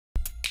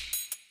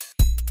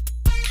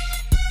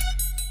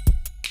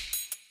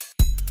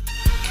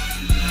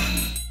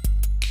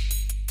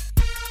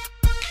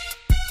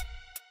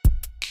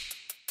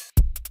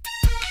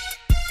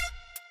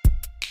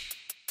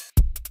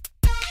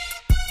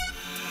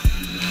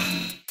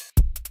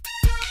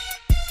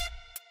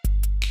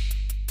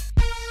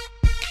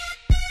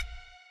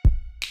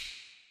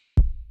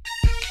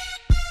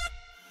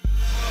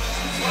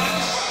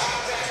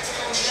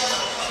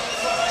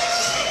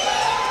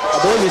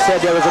I believe he said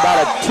there was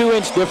about a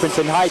 2-inch difference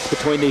in height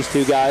between these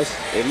two guys.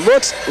 It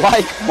looks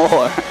like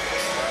more.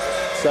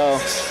 So,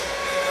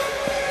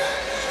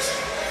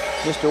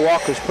 Mr.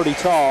 Walker's pretty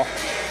tall.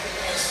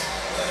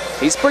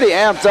 He's pretty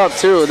amped up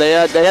too. They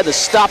had to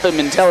stop him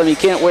and tell him he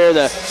can't wear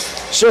the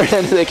shirt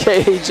into the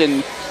cage,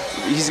 and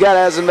he's got to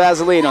have some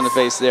Vaseline on the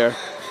face there.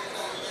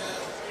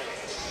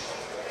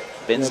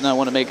 Ben's not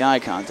want to make eye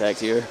contact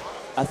here.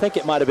 I think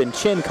it might have been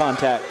chin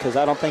contact because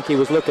I don't think he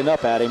was looking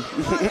up at him.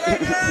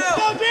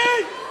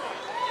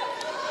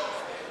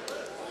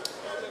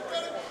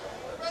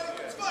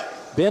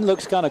 Ben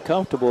looks kind of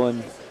comfortable,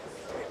 and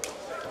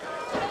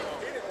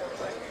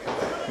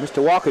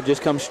Mr. Walker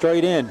just comes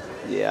straight in.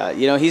 Yeah,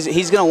 you know, he's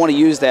going to want to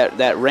use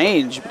that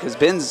range because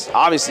Ben's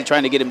obviously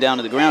trying to get him down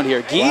to the ground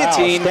here.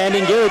 Guillotine. Wow,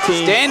 standing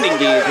guillotine. Standing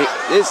guillotine.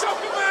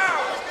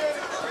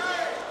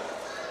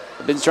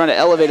 Ben's trying to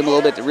elevate him a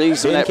little bit to relieve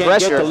some of that pressure. Ben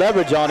can't get the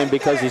leverage on him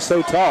because he's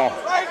so tall.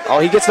 Oh,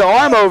 he gets the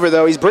arm over,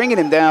 though. He's bringing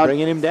him down.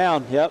 Bringing him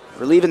down, yep.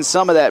 Relieving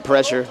some of that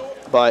pressure,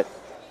 but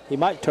he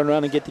might turn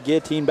around and get the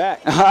guillotine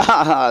back.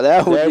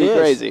 That would be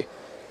crazy.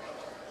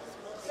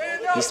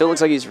 He still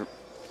looks like he's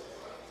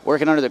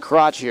working under the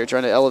crotch here,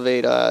 trying to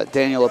elevate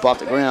Daniel up off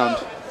the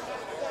ground.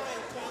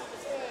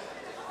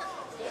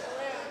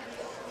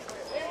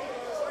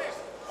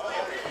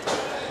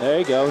 There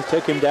you go.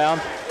 Took him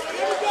down.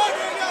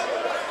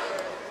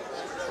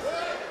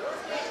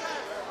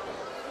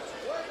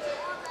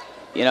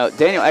 You know,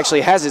 Daniel actually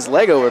has his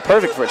leg over.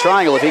 Perfect for a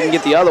triangle if he can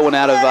get the other one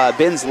out of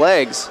Ben's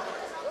legs.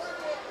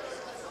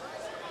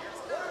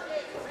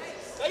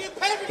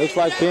 Looks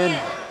like Ben.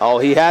 Oh,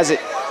 he has it.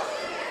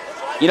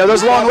 You know,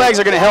 those long legs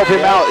are going to help him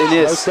out in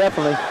this. Most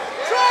definitely.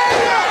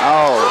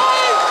 Oh.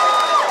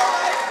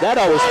 That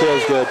always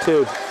feels good,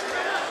 too.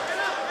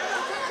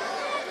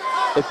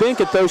 If Ben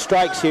could throw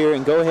strikes here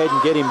and go ahead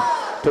and get him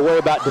to worry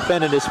about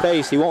defending his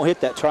face, he won't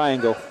hit that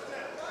triangle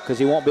because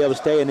he won't be able to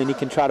stay, and then he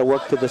can try to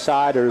work to the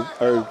side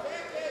or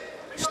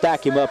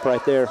stack him up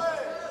right there.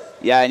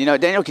 Yeah, and you know,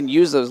 Daniel can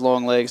use those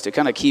long legs to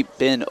kind of keep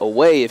Ben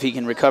away if he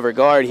can recover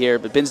guard here,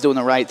 but Ben's doing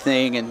the right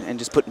thing and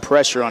just putting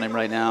pressure on him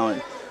right now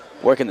and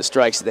working the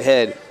strikes to the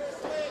head.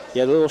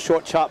 Yeah, the little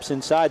short chops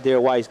inside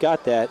there, why he's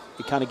got that,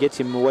 it kind of gets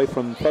him away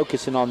from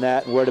focusing on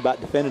that and worried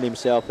about defending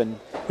himself, and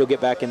he'll get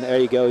back in. There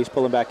you go, he's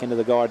pulling back into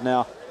the guard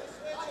now.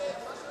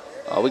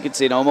 Oh, we can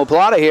see an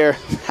omoplata here.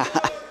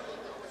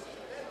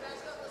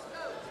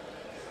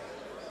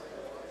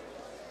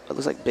 It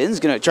looks like Ben's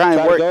going to try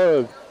and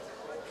work.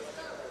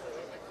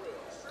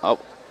 Oh,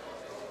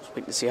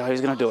 wait to see how he's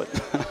going to do it.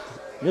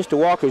 Mr.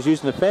 Walker's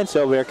using the fence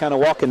over there, kind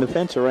of walking the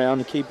fence around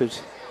to keep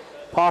his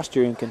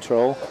posture in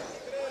control.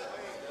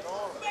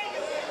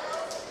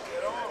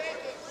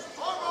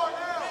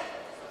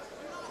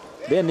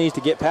 Ben needs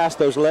to get past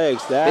those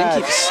legs.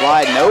 Ben keeps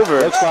sliding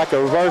over. Looks like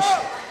a reverse.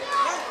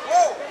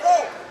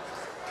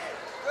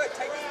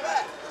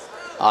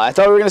 I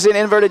thought we were going to see an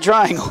inverted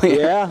triangle here.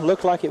 Yeah,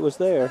 looked like it was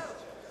there.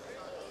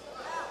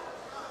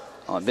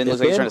 Oh, and Ben looks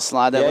like he's trying to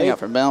slide that wing out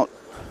for mount.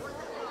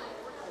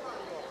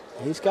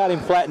 He's got him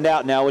flattened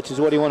out now, which is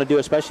what you want to do,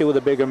 especially with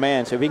a bigger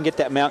man. So if he can get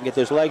that mount, get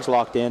those legs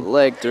locked in.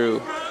 Leg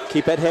through.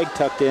 Keep that head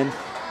tucked in.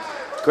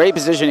 Great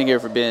positioning here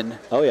for Ben.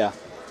 Oh, yeah.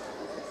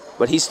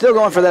 But he's still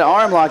going for that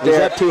arm lock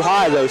there. He's up too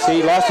high, though. See,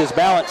 he lost his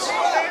balance.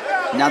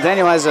 Now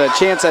Daniel has a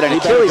chance at an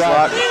Achilles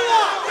lock.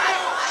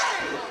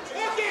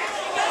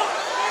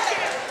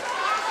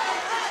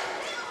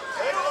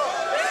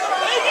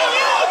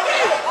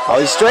 Oh,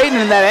 he's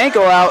straightening that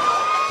ankle out.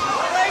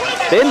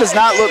 Ben does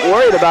not look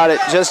worried about it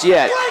just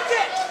yet.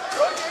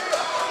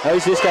 Oh,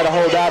 he's just got to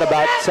hold out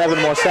about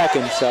 7 more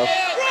seconds. So.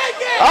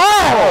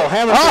 Oh,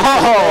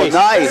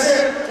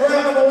 nice.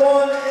 Round number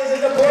 1 is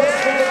in the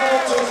books. Moving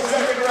on to the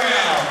second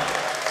round.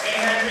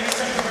 And the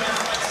second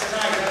round fights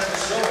tonight. That's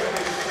the show.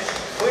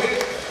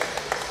 Quick.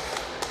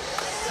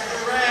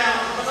 Second round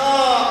coming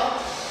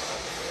up.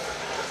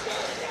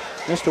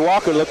 Mr.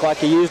 Walker looked like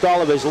he used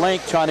all of his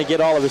length trying to get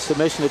all of his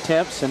submission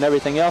attempts and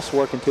everything else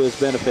working to his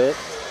benefit.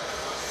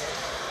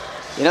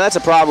 You know, that's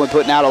a problem with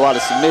putting out a lot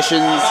of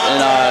submissions.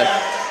 And,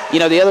 you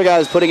know, the other guy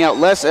is putting out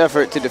less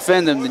effort to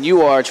defend them than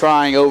you are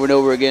trying over and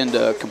over again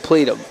to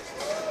complete them.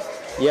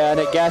 Yeah, and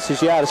it gasses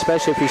you out,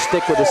 especially if you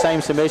stick with the same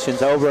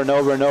submissions over and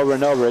over and over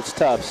and over. It's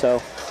tough, so.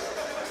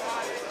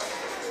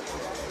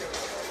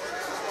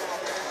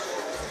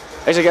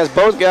 Actually, guys,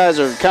 both guys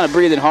are kind of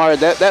breathing hard.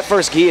 That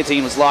first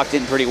guillotine was locked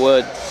in pretty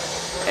good.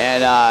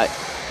 And I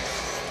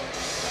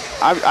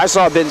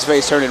saw Ben's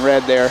face turning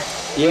red there.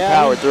 He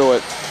powered through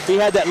it. He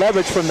had that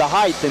leverage from the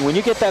height, and when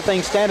you get that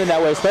thing standing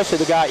that way, especially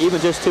the guy even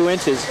just 2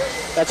 inches,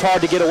 that's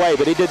hard to get away.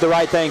 But he did the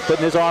right thing,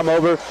 putting his arm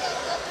over,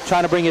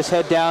 trying to bring his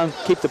head down,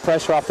 keep the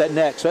pressure off that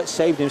neck. So that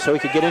saved him so he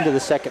could get into the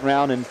second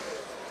round, and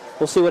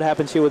we'll see what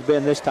happens here with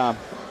Ben this time.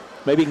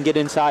 Maybe he can get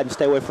inside and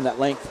stay away from that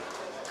length.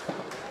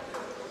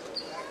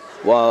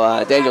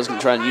 while Daniel's going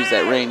to try and use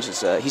that range.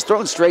 He's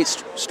throwing straight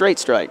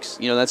strikes.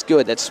 You know, that's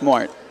good. That's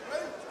smart.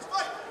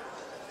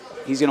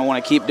 He's going to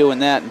want to keep doing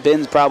that. And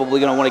Ben's probably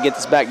going to want to get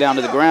this back down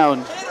to the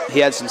ground. He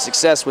had some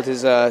success with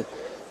his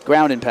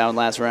ground and pound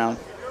last round.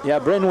 Yeah,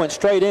 Brendan went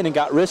straight in and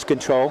got wrist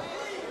control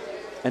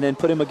and then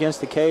put him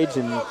against the cage,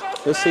 and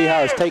let's see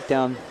how his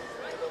takedown.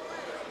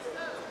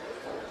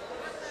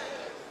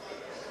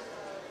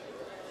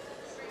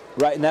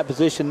 Right in that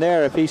position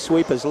there, if he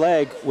sweep his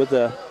leg with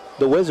the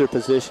wizard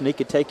position, he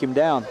could take him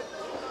down.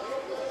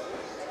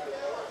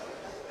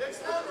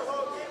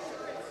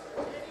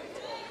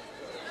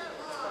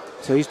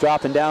 So he's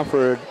dropping down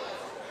for a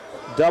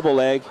double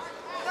leg.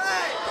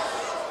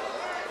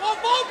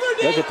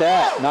 Look at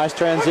that, nice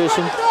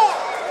transition.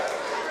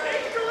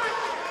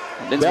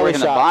 Ben's working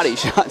the body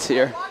shots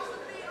here.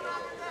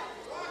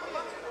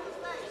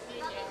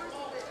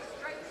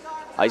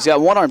 He's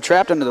got one arm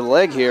trapped under the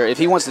leg here. If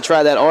he wants to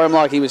try that arm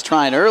lock he was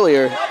trying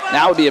earlier,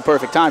 now would be a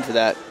perfect time for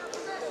that.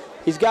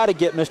 He's got to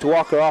get Mr.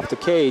 Walker off the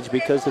cage,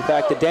 because the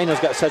fact that Daniel's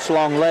got such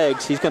long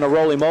legs, he's going to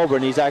roll him over,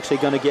 and he's actually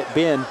going to get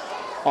Ben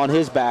on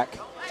his back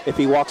if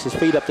he walks his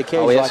feet up the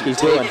cage like he's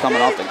doing.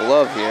 Coming off the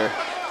glove here.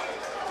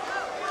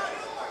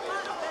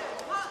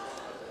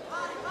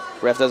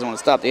 Ref doesn't want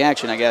to stop the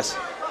action, I guess.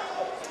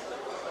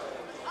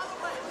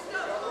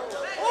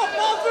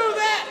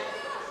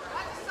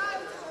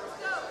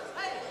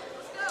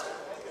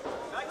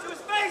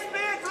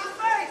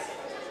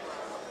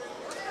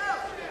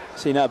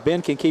 See, now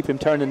Ben can keep him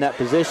turned in that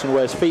position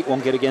where his feet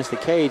won't get against the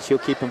cage. He'll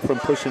keep him from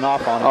pushing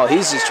off on him. Oh,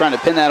 he's just trying to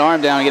pin that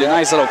arm down and get a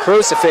nice little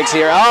crucifix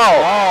here.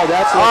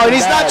 And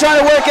he's not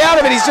trying to work out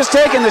of it. He's just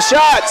taking the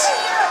shots.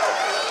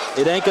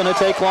 It ain't going to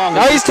take long.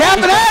 No, he's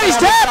tapping out. He's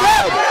tapping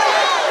out.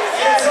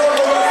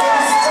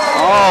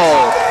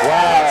 Oh,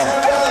 wow.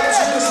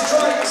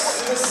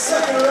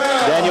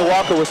 Daniel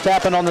Walker was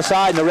tapping on the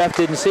side, and the ref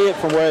didn't see it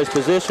from where his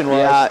position was.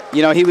 Yeah,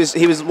 you know, he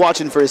was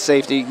watching for his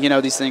safety. You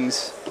know, these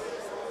things.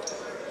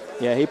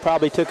 Yeah, he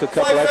probably took a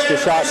couple extra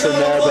shots in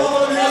there,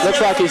 but looks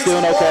like he's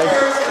doing okay.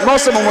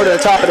 Most of them were to the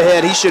top of the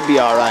head. He should be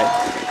all right.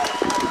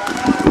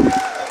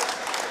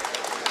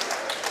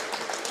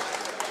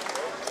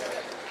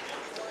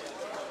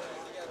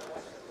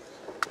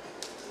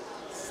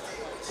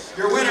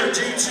 Your winner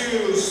due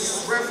to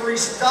referee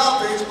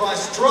stoppage by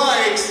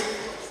strikes,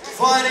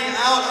 fighting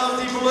out of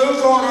the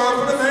blue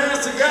corner. Put the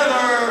hands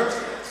together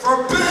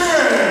for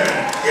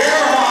Ben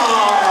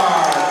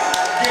Gerhardt.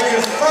 Give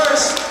his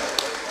first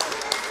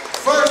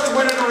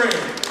win in the ring.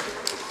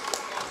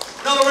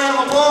 Another round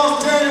of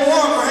applause. Daniel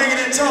Walker hanging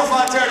in tough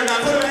out there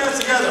tonight. Put the hands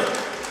together.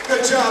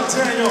 Good job,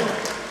 Daniel.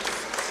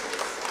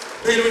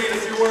 Ben, we need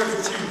a few words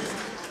with you.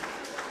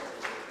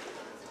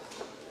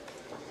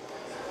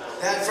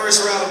 That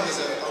first round was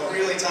a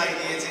really tight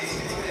ante.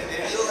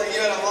 It looked like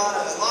you had a lot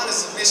of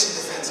submission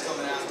defense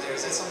coming out there.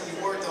 Is that something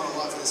you worked on a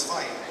lot for this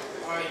fight?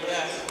 All right,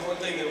 yeah. One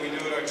thing that we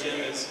do at our gym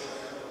is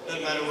it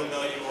doesn't matter what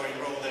belt you are, you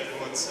roll with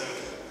everyone. So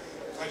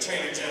my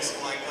trainer Jeff's a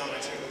black belt.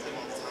 I train with him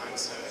all the time,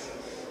 so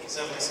it's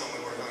definitely something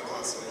we work on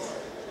constantly.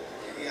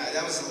 Yeah,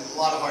 that was a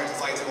lot of hard to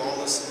fight through all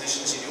those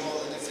submissions. You knew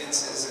all the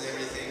defenses and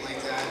everything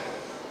like that.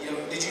 You know,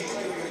 did you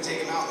think you were going to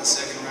take him out in the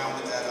second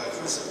round with that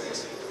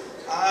crucifix?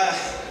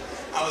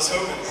 I was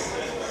hoping,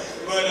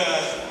 but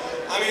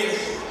I mean,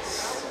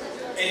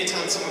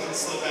 anytime someone can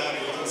slip out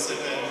and you can slip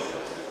in,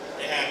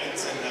 it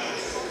happens, and I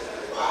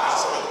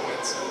just got the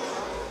win. So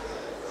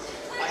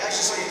I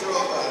actually saw you throw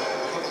up a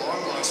couple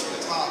arm locks from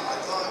the top. I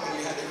thought when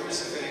you had the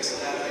crucifix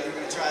that you were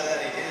going to try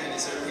that again.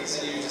 Is there a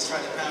reason you just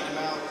tried to pound him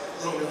out?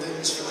 A little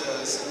revenge for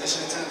the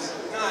submission attempts?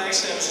 no,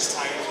 actually I was just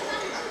tired.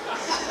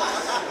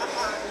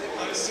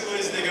 I was too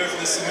lazy to go for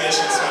the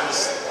submission, so I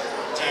just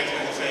jacked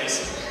him in the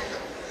face.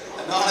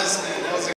 And honestly, that was a